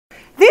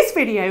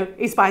This video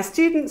is by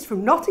students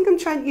from Nottingham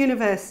Trent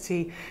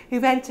University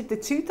who've entered the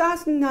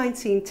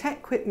 2019 Tech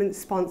Equipment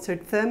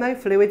sponsored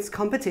Thermofluids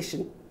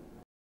competition.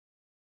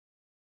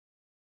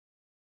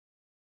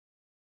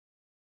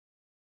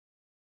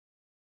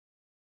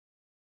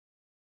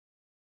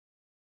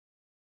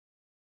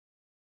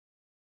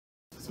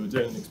 So we're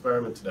doing an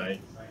experiment today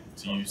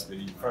to use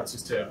the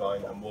Francis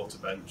turbine and water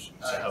bench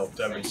to help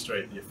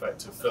demonstrate the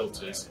effect of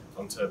filters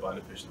on turbine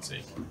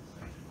efficiency.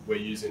 We're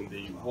using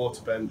the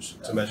water bench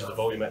to measure the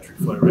volumetric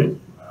flow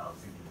rate,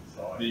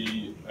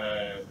 the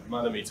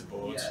manometer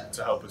board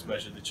to help us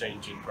measure the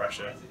change in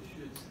pressure,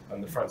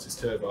 and the Francis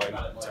turbine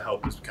to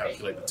help us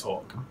calculate the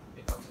torque.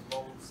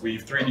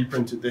 We've 3D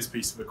printed this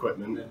piece of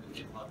equipment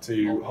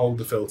to hold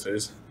the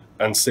filters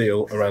and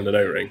seal around an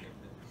O-ring.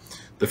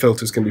 The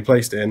filters can be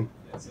placed in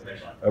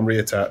and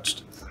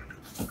reattached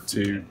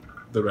to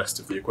the rest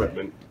of the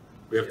equipment.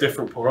 We have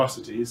different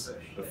porosities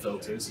of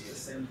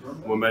filters, and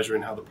we're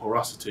measuring how the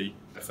porosity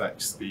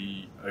affects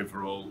the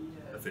overall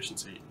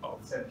efficiency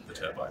of the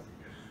turbine.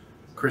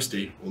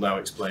 Christy will now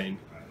explain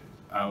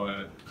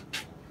our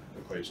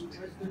equations.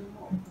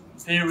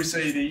 Here we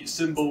see the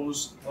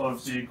symbols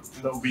of that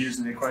will be used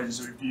in the equations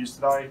that we've used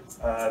today,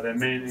 their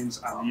meanings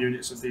and the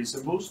units of these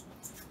symbols.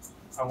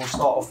 And we'll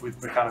start off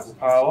with mechanical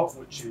power,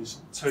 which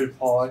is 2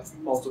 pi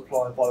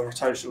multiplied by the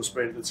rotational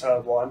speed of the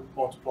turbine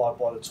multiplied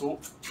by the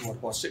torque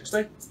divided by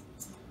 60.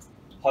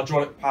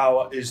 Hydraulic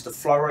power is the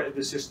flow rate of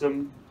the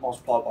system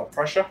multiplied by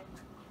pressure.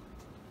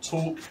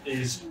 Torque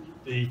is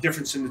the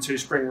difference in the two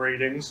spring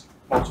readings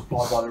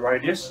multiplied by the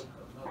radius.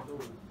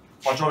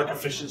 Hydraulic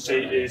efficiency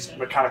is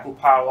mechanical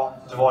power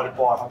divided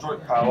by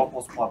hydraulic power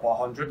multiplied by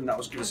 100, and that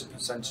will give us a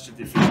percentage of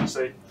the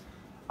efficiency.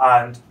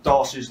 And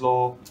Darcy's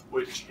law,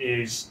 which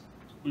is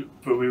we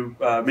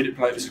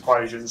manipulate this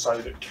equation so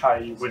that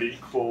K would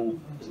equal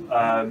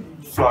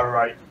flow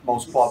rate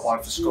multiplied by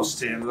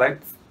viscosity and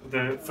length of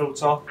the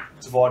filter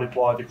divided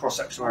by the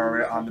cross-sectional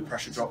area and the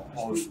pressure drop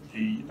of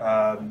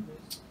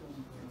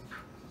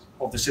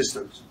the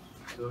system.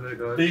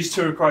 These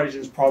two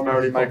equations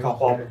primarily make up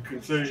our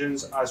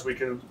conclusions, as we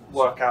can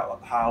work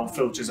out how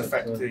filters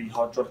affect the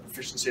hydraulic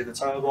efficiency of the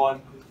turbine,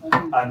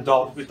 and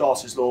with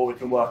Darcy's law we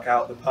can work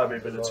out the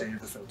permeability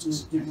of the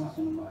filters.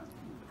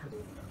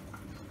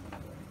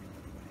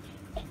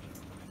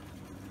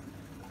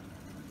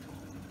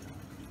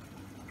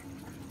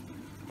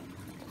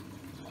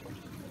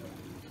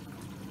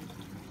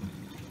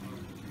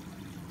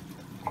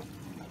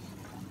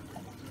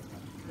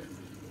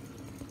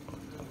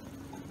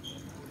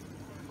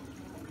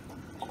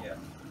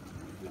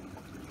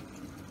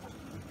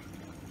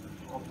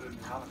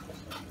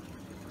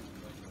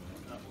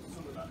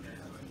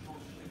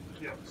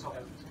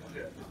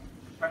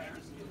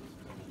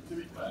 To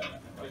be fair,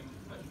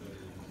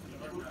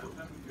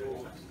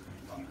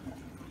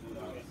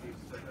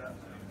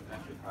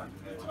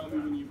 tell me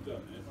when you've done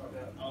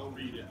it, I'll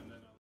read it.